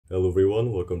Hello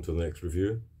everyone, welcome to the next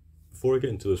review. Before I get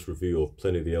into this review of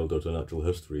Pliny the Elder's A Natural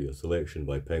History, a selection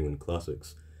by Penguin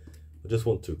Classics, I just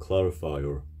want to clarify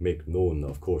or make known that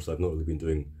of course I've not really been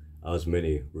doing as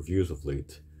many reviews of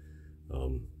late.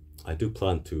 I do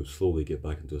plan to slowly get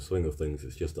back into the swing of things,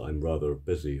 it's just that I'm rather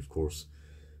busy of course.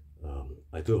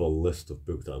 I do have a list of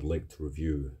books that I'd like to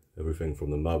review, everything from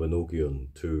the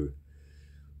Mabinogion to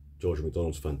George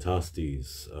MacDonald's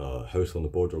Fantastes, House on the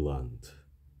Borderland,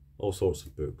 all sorts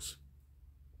of books.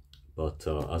 But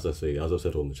as I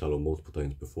said on the channel multiple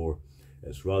times before,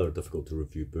 it's rather difficult to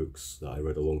review books that I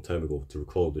read a long time ago to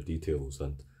recall the details,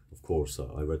 and of course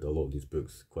I read a lot of these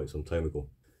books quite some time ago.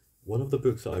 One of the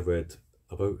books that I read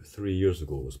about 3 years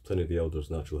ago was Pliny the Elder's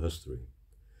Natural History,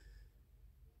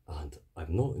 and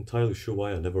I'm not entirely sure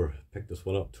why I never picked this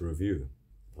one up to review.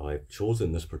 I've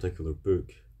chosen this particular book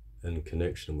in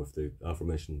connection with the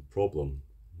aforementioned problem,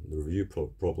 the review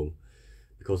problem,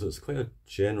 because it's quite a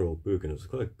general book and it's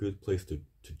quite a good place to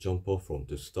jump off from,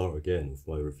 to start again with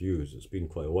my reviews. It's been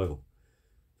quite a while.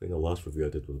 I think the last review I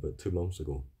did was about 2 months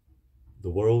ago.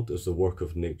 The world is the work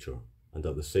of nature, and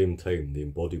at the same time the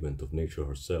embodiment of nature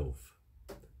herself.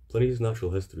 Pliny's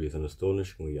Natural History is an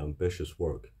astonishingly ambitious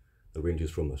work that ranges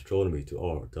from astronomy to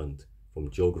art and from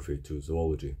geography to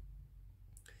zoology.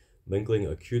 Mingling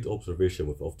acute observation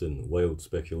with often wild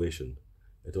speculation,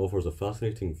 it offers a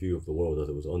fascinating view of the world as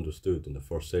it was understood in the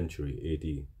 1st century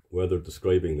AD, whether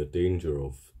describing the danger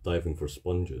of diving for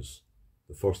sponges,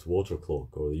 the first water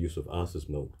clock, or the use of ass's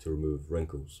milk to remove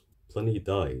wrinkles. Pliny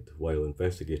died while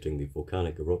investigating the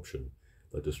volcanic eruption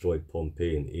that destroyed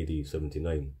Pompeii in AD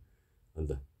 79,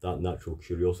 and that natural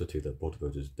curiosity that brought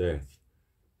about his death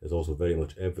is also very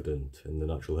much evident in the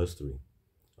Natural History,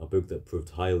 a book that proved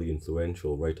highly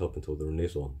influential right up until the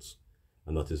Renaissance,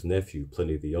 and that his nephew,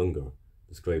 Pliny the Younger,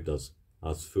 described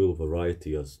as full of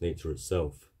variety as nature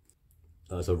itself.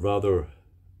 That's a rather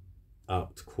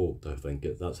apt quote, I think.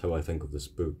 That's how I think of this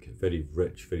book. Very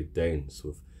rich, very dense,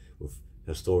 with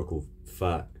historical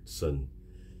facts and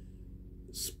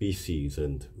species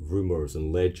and rumours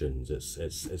and legends.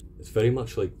 It's very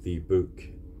much like the book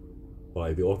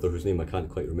by the author whose name I can't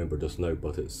quite remember just now,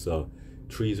 but it's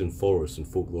Trees and Forests and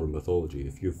Folklore and Mythology.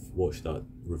 If you've watched that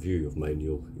review of mine,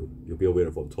 you'll be aware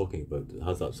of what I'm talking about. It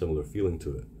has that similar feeling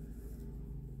to it.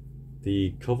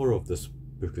 The cover of this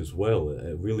book as well,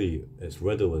 it's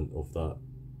redolent of that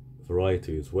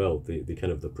variety as well. The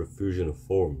kind of the profusion of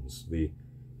forms, the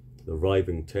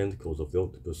writhing tentacles of the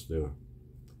octopus there,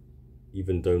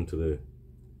 even down to the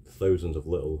thousands of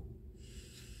little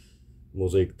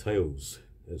mosaic tiles.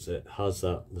 It has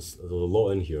that. There's a lot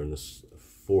in here, and this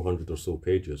 400 or so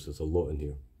pages, there's a lot in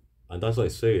here. And as I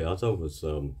say, as I was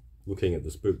looking at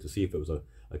this book to see if it was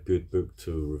a good book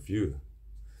to review,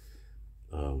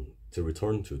 to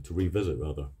return to revisit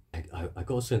rather, I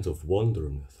got a sense of wonder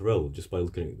and thrill just by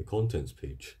looking at the contents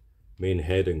page. Main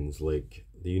headings like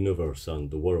the universe and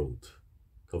the world,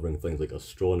 covering things like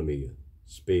astronomy,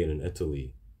 Spain and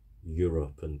Italy,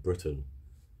 Europe and Britain,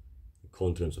 the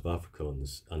continents of Africa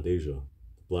and Asia,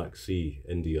 the Black Sea,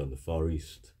 India and the Far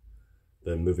East.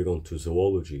 Then moving on to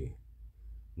zoology,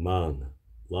 man,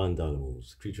 land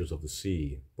animals, creatures of the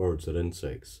sea, birds and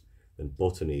insects, then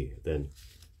botany, then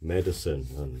medicine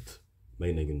and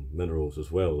mining and minerals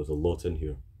as well. There's a lot in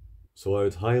here. So I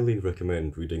would highly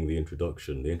recommend reading the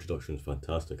introduction. The introduction is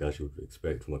fantastic, as you would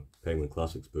expect from a Penguin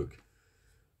Classics book.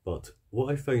 But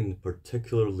what I find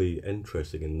particularly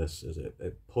interesting in this is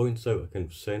it points out a kind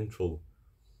of central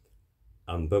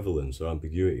ambivalence or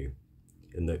ambiguity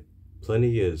in that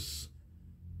Pliny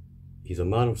he's a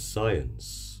man of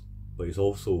science, but he's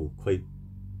also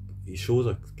he shows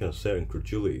a kind of certain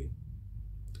credulity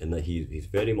in that he's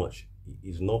very much,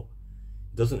 he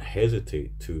doesn't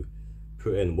hesitate to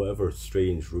put in whatever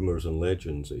strange rumours and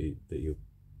legends that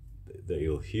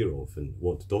he'll hear of and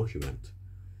want to document.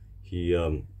 He's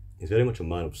very much a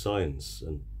man of science,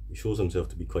 and he shows himself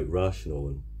to be quite rational,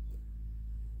 and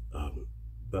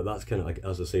but that's kind of,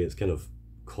 as I say, it's kind of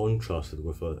contrasted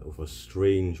with a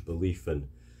strange belief in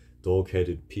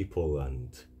dog-headed people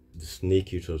and the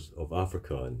snake eaters of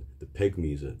Africa and the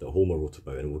pygmies that Homer wrote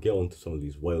about. And we'll get on to some of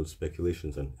these wild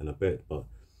speculations in a bit, but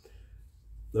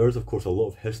there is of course a lot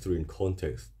of history and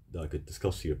context that I could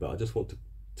discuss here, but I just want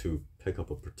to pick up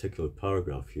a particular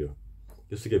paragraph here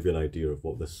just to give you an idea of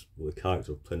what the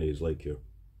character of Pliny is like here.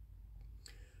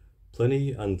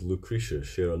 Pliny and Lucretius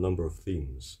share a number of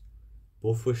themes.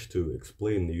 Both wish to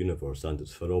explain the universe and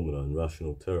its phenomena in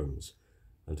rational terms,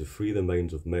 and to free the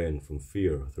minds of men from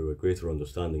fear through a greater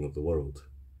understanding of the world.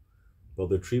 But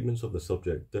their treatments of the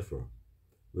subject differ.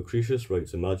 Lucretius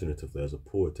writes imaginatively as a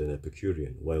poet and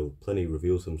Epicurean, while Pliny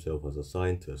reveals himself as a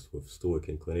scientist with Stoic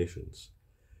inclinations.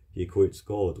 He equates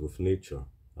God with nature,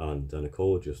 and, an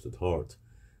ecologist at heart,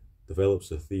 develops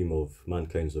the theme of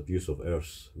mankind's abuse of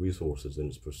Earth's resources in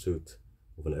its pursuit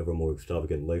of an ever more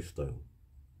extravagant lifestyle.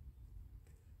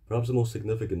 Perhaps the most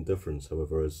significant difference,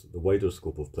 however, is the wider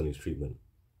scope of Pliny's treatment,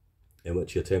 in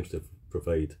which he attempts to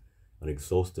provide an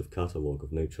exhaustive catalogue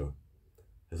of nature.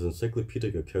 His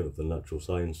encyclopedic account of the natural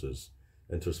sciences,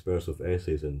 interspersed with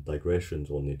essays and digressions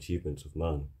on the achievements of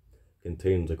man,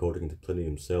 contains, according to Pliny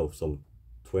himself, some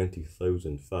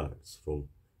 20,000 facts from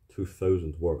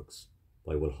 2,000 works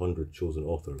by 100 chosen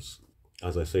authors.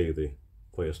 As I say, the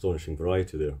quite astonishing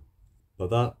variety there. But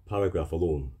that paragraph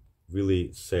alone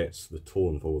really sets the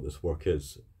tone for what this work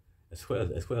is. It's quite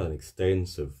an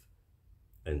extensive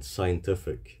and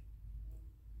scientific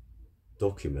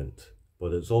document,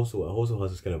 but it also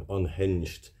has this kind of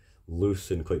unhinged,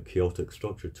 loose and quite chaotic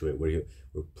structure to it, where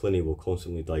Pliny will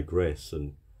constantly digress.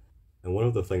 And one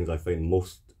of the things I find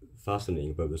most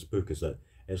fascinating about this book is that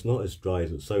it's not as dry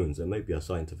as it sounds. It might be a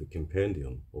scientific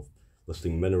compendium of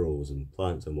listing minerals and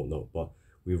plants and whatnot, but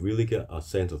we really get a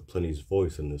sense of Pliny's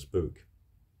voice in this book.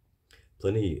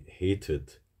 Pliny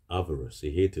hated avarice.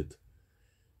 He hated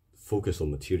focus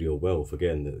on material wealth.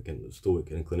 Again, the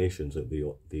Stoic inclinations that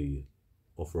the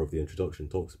author of the introduction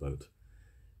talks about.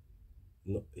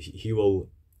 He will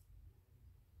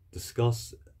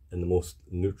discuss in the most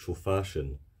neutral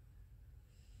fashion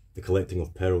the collecting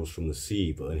of pearls from the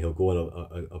sea, but then he'll go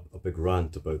on a big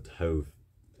rant about how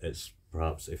it's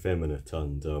perhaps effeminate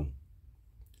and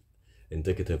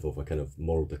indicative of a kind of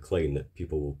moral decline that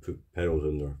people will put pearls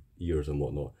in their ears and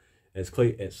whatnot.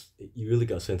 You really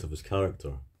get a sense of his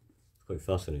character. It's quite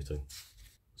fascinating.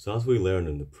 So as we learn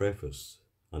in the preface,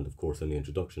 and of course in the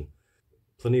introduction,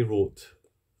 Pliny wrote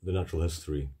the Natural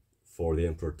History for the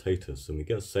Emperor Titus, and we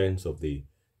get a sense of the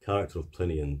character of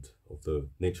Pliny and of the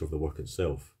nature of the work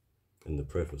itself in the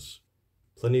preface.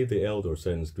 Pliny the Elder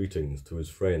sends greetings to his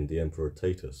friend the Emperor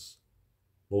Titus.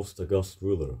 Most august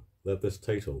ruler, let this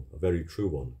title, a very true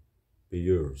one, be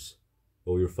yours,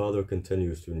 while your father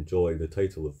continues to enjoy the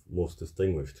title of most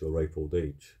distinguished to a ripe old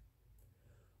age.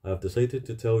 I have decided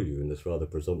to tell you in this rather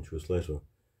presumptuous letter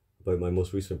about my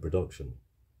most recent production,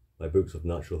 my books of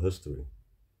natural history,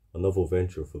 a novel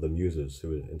venture for the muses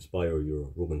who inspire your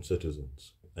Roman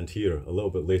citizens. And here, a little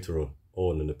bit later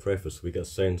on in the preface, we get a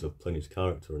sense of Pliny's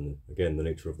character and, again, the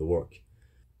nature of the work.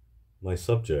 My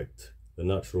subject, the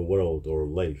natural world or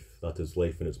life, that is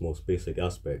life in its most basic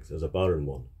aspects, is a barren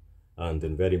one, and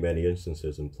in very many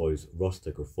instances employs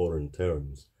rustic or foreign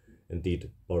terms, indeed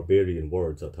barbarian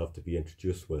words that have to be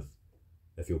introduced with,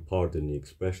 if you'll pardon the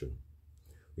expression.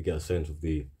 We get a sense of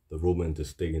the Roman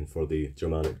disdain for the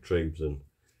Germanic tribes and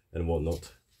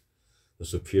whatnot, the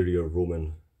superior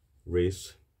Roman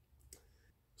race.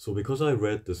 So because I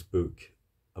read this book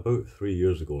about 3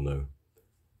 years ago now,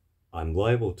 I'm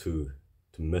liable to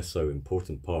miss out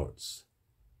important parts,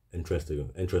 interesting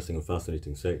and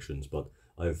fascinating sections, but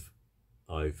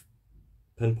I've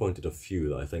pinpointed a few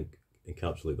that I think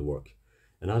encapsulate the work.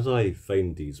 And as I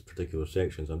find these particular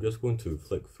sections, I'm just going to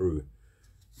flick through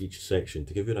each section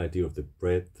to give you an idea of the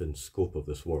breadth and scope of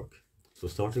this work. So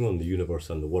starting on the universe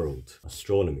and the world,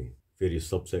 astronomy, various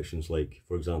subsections like,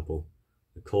 for example,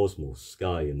 the cosmos,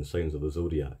 sky and the signs of the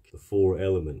zodiac, the four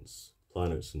elements,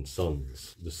 planets and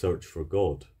suns, the search for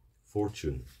God,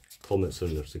 fortune, comets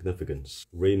and their significance,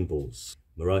 rainbows,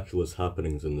 miraculous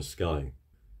happenings in the sky.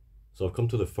 So I've come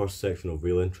to the first section of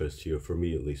real interest here, for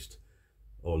me at least,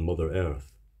 on Mother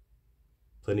Earth.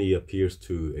 Pliny appears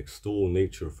to extol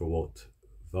nature for what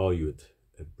value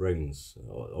it brings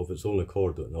of its own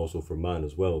accord, and also for man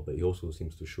as well, but he also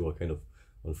seems to show a kind of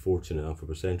unfortunate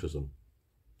anthropocentrism.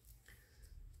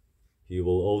 He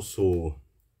will also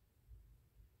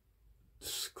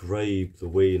describe the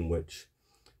way in which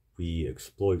we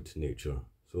exploit nature.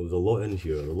 So there's a lot in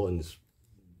here, a lot in this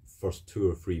first 2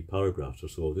 or 3 paragraphs or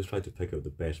so. I'll just try to pick out the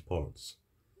best parts.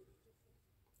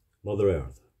 Mother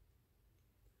Earth.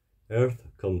 Earth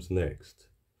comes next,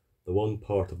 the one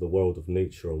part of the world of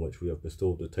nature on which we have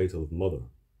bestowed the title of Mother,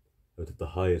 out of the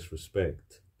highest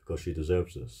respect, because she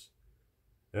deserves this.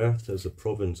 Earth is a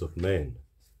province of men,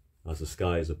 as the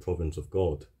sky is a province of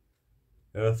God.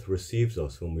 Earth receives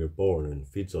us when we are born and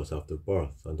feeds us after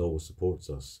birth and always supports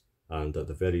us, and at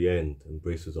the very end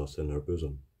embraces us in her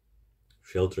bosom,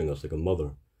 sheltering us like a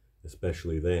mother,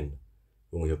 especially then,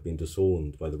 when we have been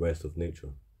disowned by the rest of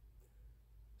nature.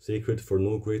 Sacred for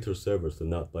no greater service than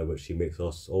that by which she makes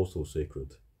us also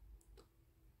sacred,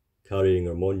 carrying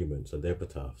our monuments and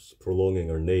epitaphs, prolonging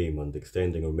our name and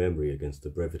extending our memory against the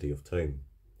brevity of time.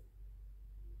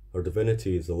 Her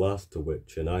divinity is the last to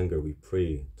which in anger we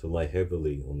pray to lie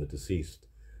heavily on the deceased,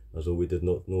 as though we did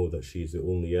not know that she is the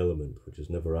only element which is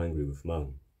never angry with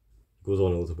man. He goes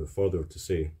on a little bit further to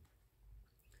say,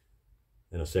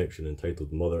 in a section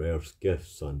entitled Mother Earth's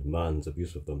Gifts and Man's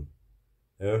Abuse of Them,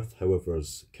 Earth, however,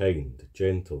 is kind,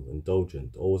 gentle,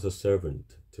 indulgent, always a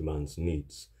servant to man's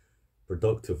needs,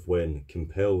 productive when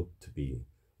compelled to be,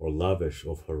 or lavish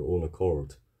of her own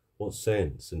accord. What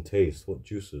scents and tastes, what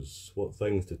juices, what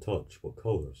things to touch, what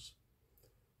colours.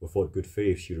 With what good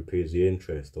faith she repays the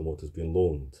interest on what has been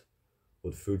loaned,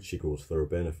 what food she grows for her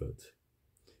benefit.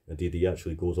 Indeed, he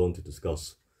actually goes on to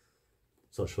discuss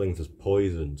such things as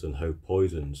poisons and how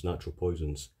poisons, natural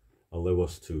poisons, allow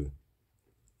us to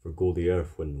forgo the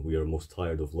earth when we are most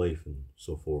tired of life and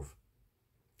so forth.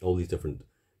 All these different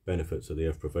benefits that the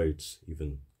earth provides,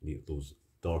 even those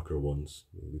darker ones,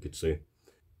 we could say.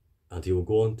 And he will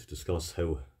go on to discuss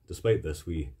how, despite this,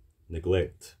 we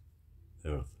neglect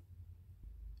earth.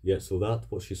 Yet so that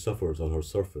what she suffers on her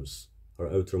surface,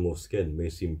 her outermost skin, may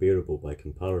seem bearable by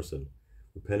comparison,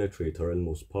 we penetrate her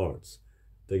inmost parts,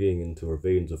 digging into her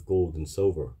veins of gold and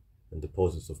silver, and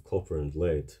deposits of copper and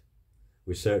lead.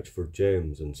 We search for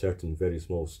gems and certain very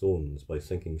small stones by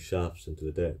sinking shafts into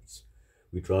the depths.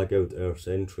 We drag out earth's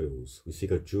entrails, we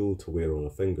seek a jewel to wear on a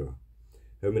finger.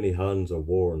 How many hands are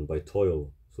worn by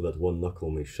toil so that one knuckle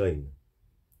may shine?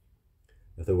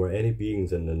 If there were any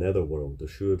beings in the netherworld,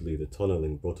 assuredly the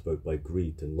tunneling brought about by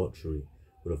greed and luxury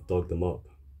would have dug them up.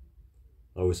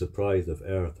 I was surprised if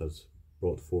earth has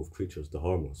brought forth creatures to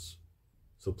harm us.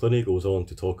 So Pliny goes on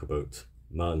to talk about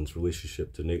man's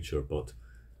relationship to nature, but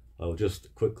I'll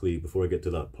just quickly, before I get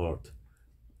to that part,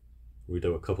 read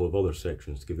out a couple of other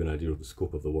sections to give you an idea of the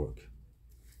scope of the work.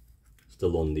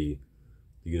 Still on the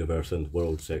universe and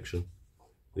world section.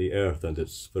 The earth and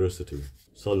its sphericity,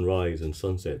 sunrise and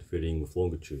sunset varying with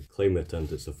longitude, climate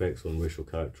and its effects on racial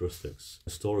characteristics,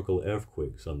 historical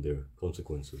earthquakes and their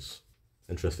consequences.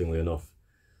 Interestingly enough,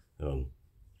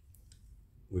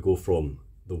 we go from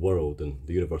the world and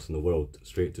the universe and the world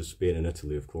straight to Spain and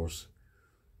Italy, of course.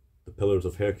 The Pillars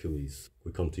of Hercules,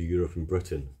 we come to Europe and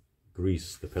Britain,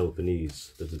 Greece, the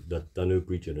Peloponnese, the Danube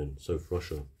region in South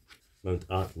Russia, Mount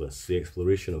Atlas, the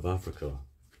exploration of Africa,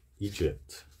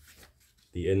 Egypt,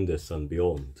 the Indus and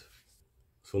beyond.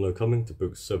 So now coming to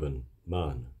Book 7,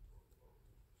 Man.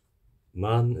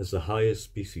 Man is the highest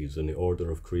species in the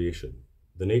order of creation.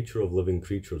 The nature of living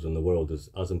creatures in the world is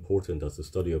as important as the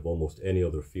study of almost any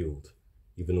other field,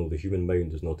 even though the human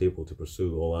mind is not able to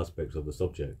pursue all aspects of the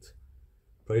subject.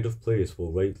 Pride of place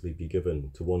will rightly be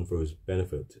given to one for whose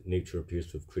benefit nature appears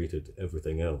to have created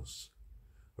everything else.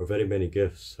 Her very many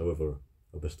gifts, however,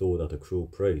 are bestowed at a cruel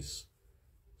price,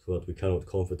 so that we cannot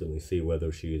confidently say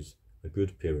whether she is a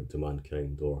good parent to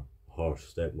mankind or a harsh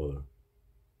stepmother.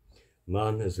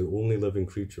 Man is the only living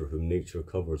creature whom nature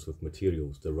covers with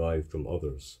materials derived from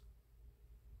others.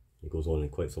 He goes on in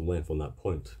quite some length on that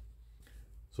point.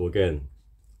 So again,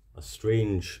 a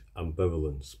strange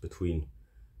ambivalence between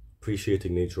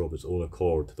appreciating nature of its own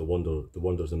accord, the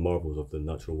wonders and marvels of the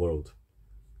natural world,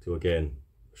 to again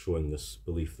showing this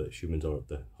belief that humans are at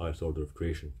the highest order of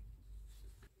creation.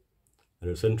 And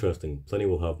it's interesting, Pliny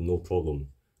will have no problem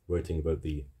writing about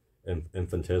the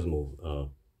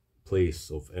infinitesimal place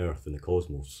of Earth in the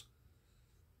cosmos,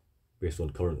 based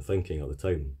on current thinking at the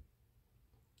time.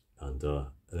 And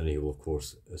then he will, of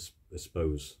course,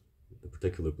 espouse the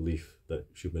particular belief that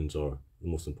humans are the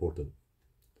most important.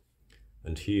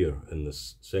 And here, in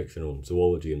this section on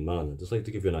zoology and man, I'd just like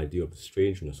to give you an idea of the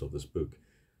strangeness of this book,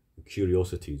 the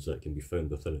curiosities that can be found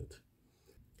within it.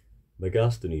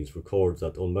 Megasthenes records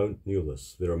that on Mount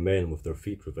Neolus there are men with their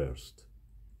feet reversed,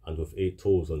 and with 8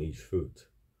 toes on each foot.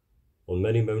 On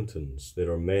many mountains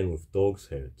there are men with dogs'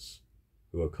 heads,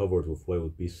 who are covered with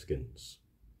wild beast skins.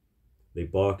 They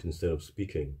bark instead of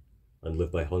speaking, and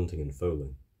live by hunting and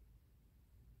fowling.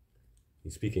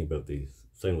 He's speaking about the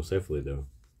cynocephaly there.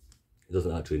 He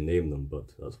doesn't actually name them,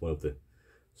 but that's one of the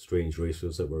strange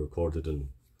races that were recorded in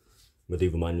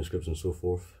medieval manuscripts and so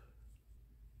forth.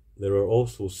 There are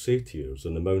also satyrs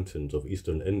in the mountains of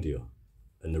eastern India,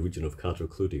 in the region of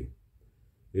Catarcludi.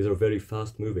 These are very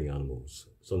fast-moving animals,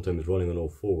 sometimes running on all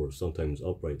fours, sometimes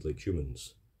upright like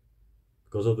humans.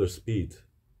 Because of their speed,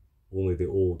 only the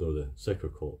old or the sick are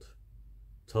caught.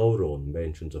 Tauron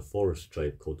mentions a forest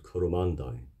tribe called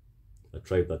Coromandai, a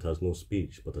tribe that has no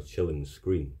speech but a chilling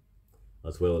scream,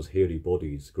 as well as hairy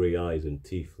bodies, grey eyes and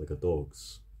teeth like a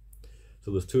dog's. So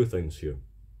there's 2 things here.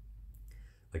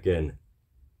 Again,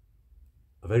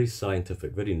 a very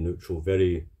scientific, very neutral,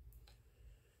 very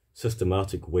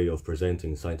systematic way of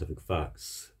presenting scientific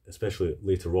facts, especially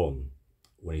later on,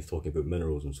 when he's talking about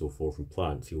minerals and so forth and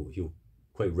plants, he'll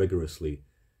quite rigorously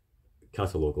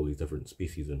catalogue all these different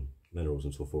species and minerals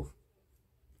and so forth.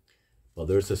 But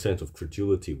there is a sense of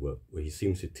credulity where he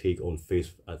seems to take on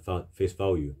face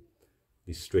value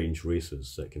these strange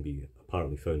races that can be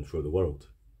apparently found throughout the world.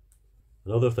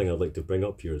 Another thing I'd like to bring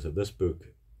up here is that this book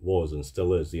was and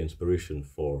still is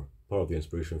part of the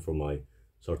inspiration for my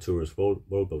Naturalis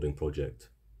world building project.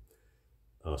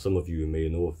 Some of you may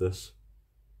know of this.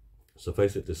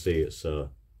 Suffice it to say, it's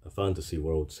a fantasy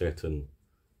world set in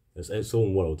its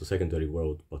own world, a secondary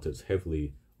world, but it's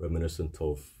heavily reminiscent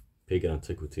of pagan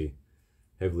antiquity,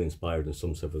 heavily inspired in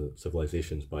some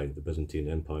civilizations by the Byzantine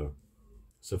Empire.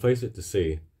 Suffice it to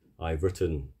say, I've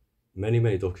written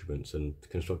many documents and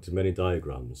constructed many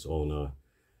diagrams on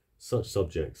such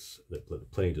subjects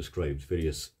that Pliny describes,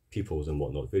 various peoples and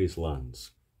whatnot, various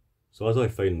lands. So as I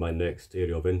find my next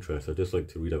area of interest, I'd just like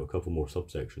to read out a couple more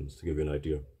subsections to give you an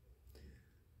idea.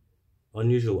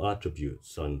 Unusual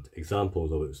attributes and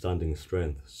examples of outstanding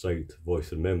strength, sight,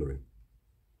 voice and memory.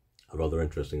 A rather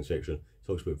interesting section. It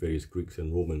talks about various Greeks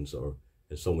and Romans that are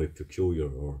in some way peculiar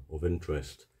or of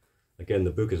interest. Again,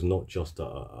 the book is not just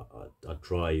a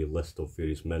dry list of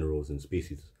various minerals and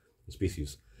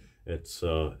species. It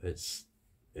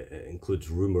includes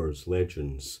rumours,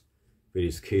 legends,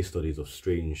 various case studies of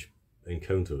strange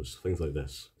encounters, things like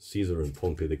this. Caesar and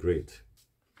Pompey the Great,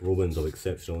 Romans of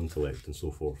exceptional intellect and so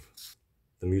forth.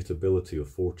 The mutability of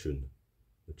fortune,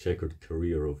 the checkered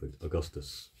career of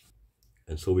Augustus.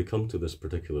 And so we come to this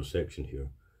particular section here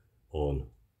on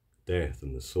death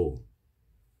and the soul.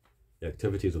 The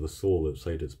activities of the soul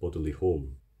outside its bodily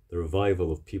home, the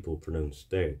revival of people pronounced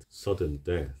dead, sudden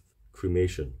death,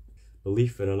 cremation,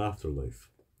 belief in an afterlife.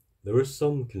 There is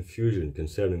some confusion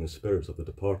concerning the spirits of the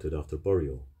departed after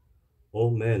burial. All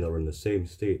men are in the same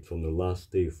state from their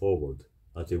last day forward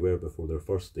as they were before their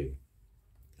first day,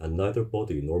 and neither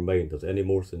body nor mind has any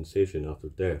more sensation after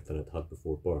death than it had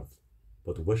before birth.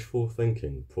 But wishful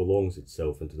thinking prolongs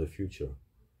itself into the future,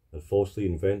 and falsely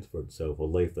invents for itself a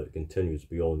life that continues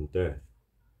beyond death,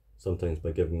 sometimes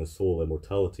by giving the soul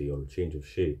immortality or a change of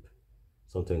shape,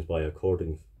 sometimes by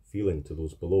according feeling to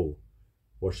those below,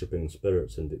 worshipping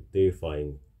spirits and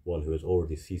deifying one who has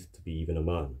already ceased to be even a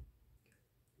man.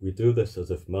 We do this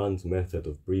as if man's method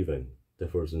of breathing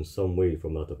differs in some way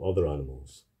from that of other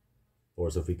animals, or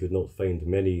as if we could not find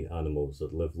many animals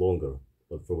that live longer,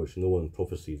 but for which no one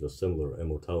prophesies a similar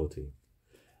immortality.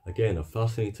 Again, a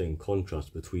fascinating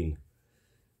contrast between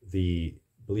the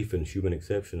belief in human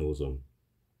exceptionalism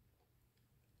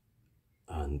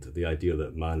and the idea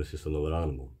that man is just another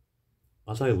animal.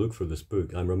 As I look through this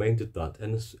book, I'm reminded that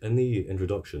in the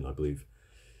introduction, I believe,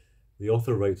 the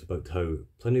author writes about how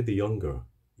Pliny the Younger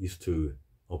used to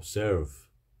observe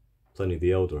Pliny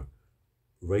the Elder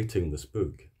writing this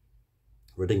book,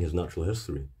 reading his natural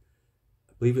history.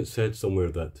 I believe it said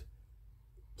somewhere that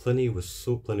Pliny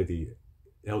the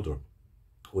Elder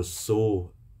was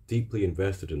so deeply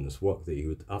invested in this work that he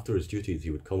would, after his duties, he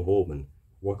would come home and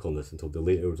work on this until the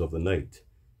late hours of the night.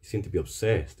 He seemed to be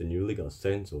obsessed, and you really get a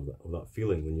sense of that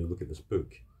feeling when you look at this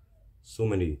book. So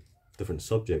many different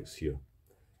subjects here.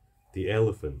 The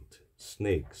elephant,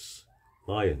 snakes,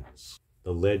 lions,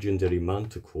 the legendary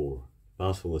manticore,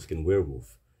 basilisk and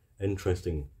werewolf.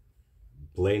 Interesting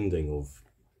blending of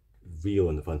real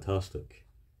and fantastic.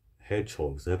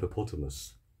 Hedgehogs, the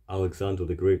hippopotamus, Alexander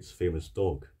the Great's famous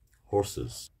dog,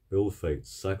 horses,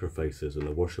 bullfights, sacrifices and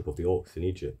the worship of the ox in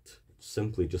Egypt.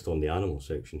 Simply just on the animal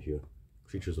section here.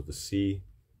 Creatures of the sea,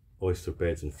 oyster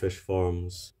beds and fish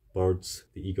farms, birds,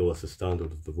 the eagle as the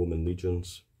standard of the Roman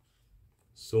legions.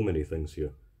 So many things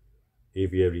here.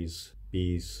 Aviaries,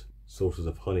 bees, sources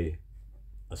of honey,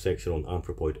 a section on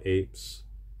anthropoid apes,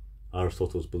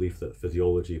 Aristotle's belief that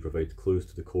physiology provides clues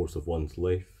to the course of one's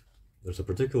life. There's a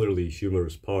particularly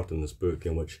humorous part in this book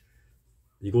in which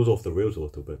he goes off the rails a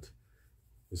little bit.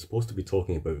 He's supposed to be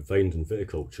talking about vines and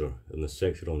viticulture in this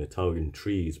section on Italian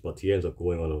trees, but he ends up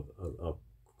going on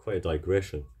quite a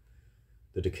digression.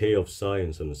 The decay of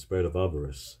science and the spread of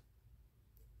avarice.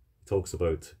 He talks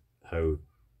about how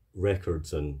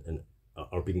records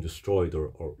are being destroyed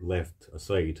or left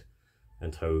aside,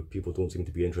 and how people don't seem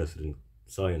to be interested in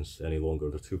science any longer.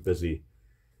 They're too busy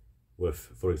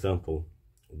with, for example,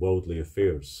 worldly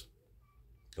affairs.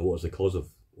 And what was the cause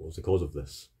of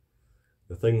this?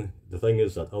 The thing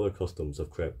is that other customs have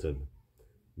crept in.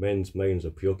 Men's minds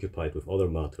are preoccupied with other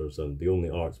matters, and the only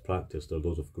arts practiced are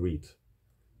those of greed.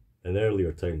 In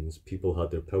earlier times, people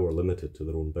had their power limited to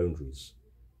their own boundaries,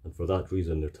 and for that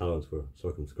reason their talents were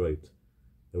circumscribed.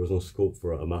 There was no scope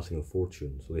for amassing a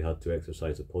fortune, so they had to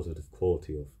exercise a positive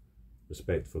quality of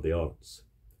respect for the arts.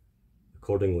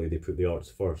 Accordingly, they put the arts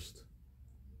first,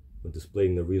 when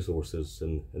displaying their resources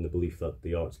in the belief that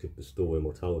the arts could bestow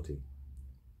immortality.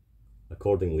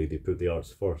 Accordingly, they put the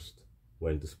arts first,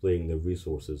 when displaying their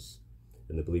resources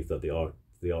in the belief that the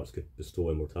arts could bestow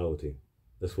immortality.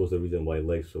 This was the reason why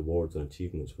life's rewards and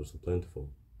achievements were so plentiful.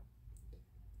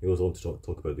 He goes on to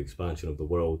talk about the expansion of the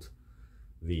world,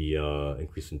 the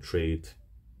increase in trade,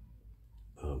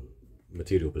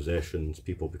 material possessions,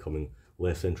 people becoming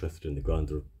less interested in the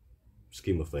grander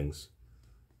scheme of things.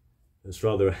 It's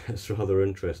rather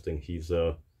interesting. He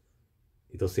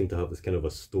does seem to have this kind of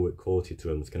a stoic quality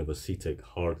to him, this kind of ascetic,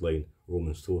 hardline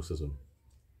Roman stoicism,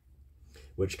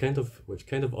 which kind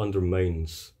of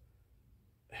undermines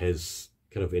his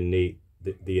kind of the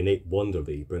innate wonder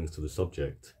that he brings to the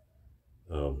subject.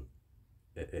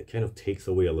 It kind of takes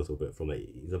away a little bit from it.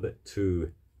 He's a bit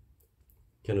too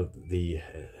kind of the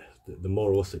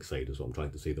moralistic side is what I'm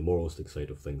trying to say. The moralistic side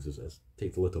of things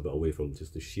takes a little bit away from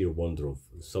just the sheer wonder of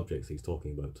the subjects he's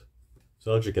talking about.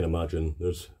 So as you can imagine,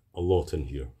 there's a lot in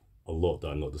here, a lot that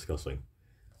I'm not discussing.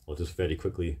 I'll just very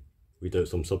quickly read out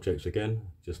some subjects again,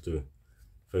 just to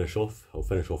finish off. I'll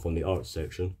finish off on the arts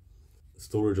section.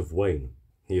 Storage of wine,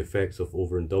 the effects of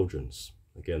overindulgence.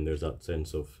 Again, there's that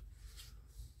sense of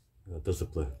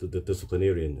discipline, the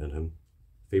disciplinarian in him.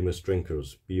 Famous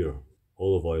drinkers, beer,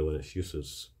 olive oil and its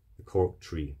uses, the cork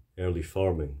tree, early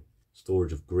farming,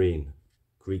 storage of grain,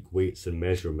 Greek weights and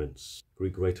measurements,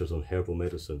 Greek writers on herbal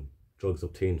medicine, drugs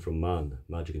obtained from man,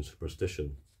 magic and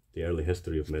superstition, the early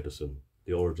history of medicine,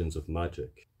 the origins of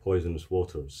magic, poisonous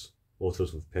waters,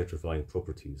 waters with petrifying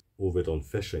properties, Ovid on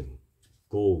fishing,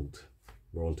 gold,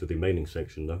 we're on to the mining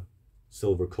section now,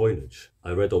 silver coinage.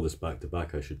 I read all this back to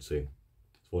back, I should say.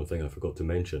 It's one thing I forgot to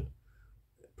mention.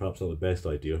 Perhaps not the best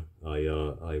idea.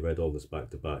 I read all this back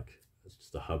to back. It's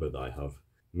just a habit that I have.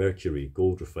 Mercury,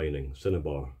 gold refining,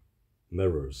 cinnabar,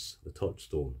 mirrors, the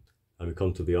touchstone. And we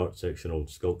come to the art section on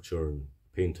sculpture and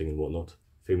painting and whatnot.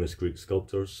 Famous Greek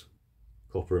sculptors,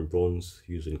 copper and bronze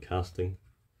used in casting,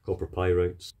 copper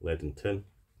pyrites, lead and tin,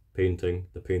 painting,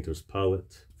 the painter's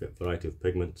palette, variety of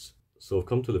pigments. So I've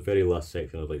come to the very last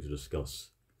section I'd like to discuss.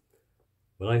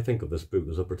 When I think of this book,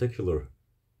 there's a particular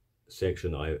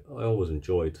section I always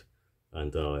enjoyed,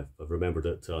 and I've remembered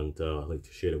it, and I'd like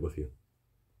to share it with you.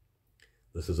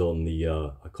 This is on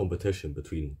a competition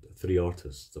between three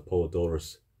artists,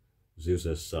 Apollodorus,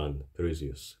 Zeuxis and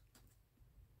Parrhasius.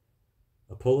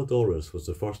 Apollodorus was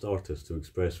the first artist to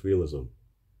express realism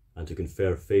and to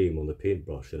confer fame on the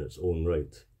paintbrush in its own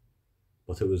right,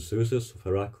 but it was Zeuxis of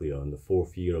Heraclea in the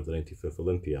 4th year of the 95th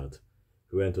Olympiad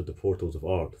who entered the portals of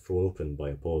art thrown open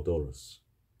by Apollodorus.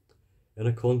 In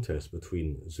a contest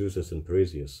between Zeuxis and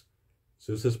Parrhasius,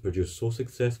 Zeuxis produced so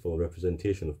successful a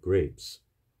representation of grapes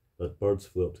that birds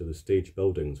flew up to the stage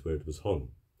buildings where it was hung.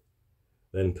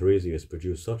 Then Parrhasius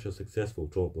produced such a successful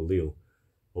trompe-l'oeil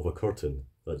of a curtain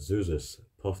that Zeuxis,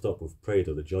 puffed up with pride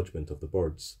at the judgment of the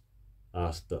birds,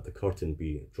 asked that the curtain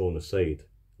be drawn aside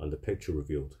and the picture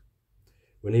revealed.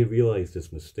 When he realized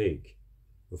his mistake,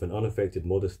 with an unaffected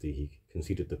modesty he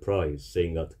conceded the prize,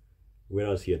 saying that,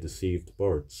 whereas he had deceived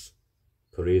birds,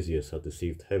 Parrhasius had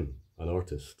deceived him, an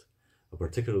artist. I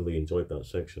particularly enjoyed that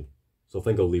section. So I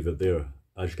think I'll leave it there.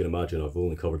 As you can imagine, I've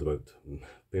only covered about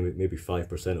maybe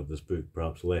 5% of this book,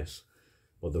 perhaps less,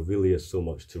 but there really is so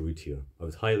much to read here. I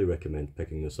would highly recommend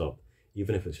picking this up,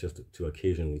 even if it's just to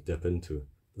occasionally dip into.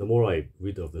 The more I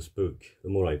read of this book, the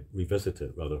more I revisit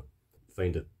it, rather,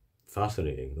 find it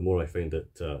fascinating, the more I find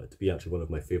it to be actually one of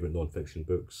my favourite non-fiction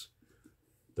books.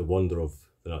 The wonder of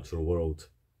the natural world,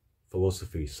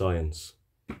 philosophy, science,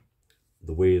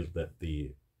 the way that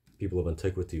the people of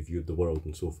antiquity viewed the world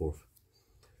and so forth.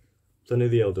 Pliny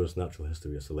the Elder's Natural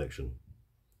History, a selection.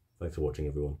 Thanks for watching,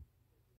 everyone.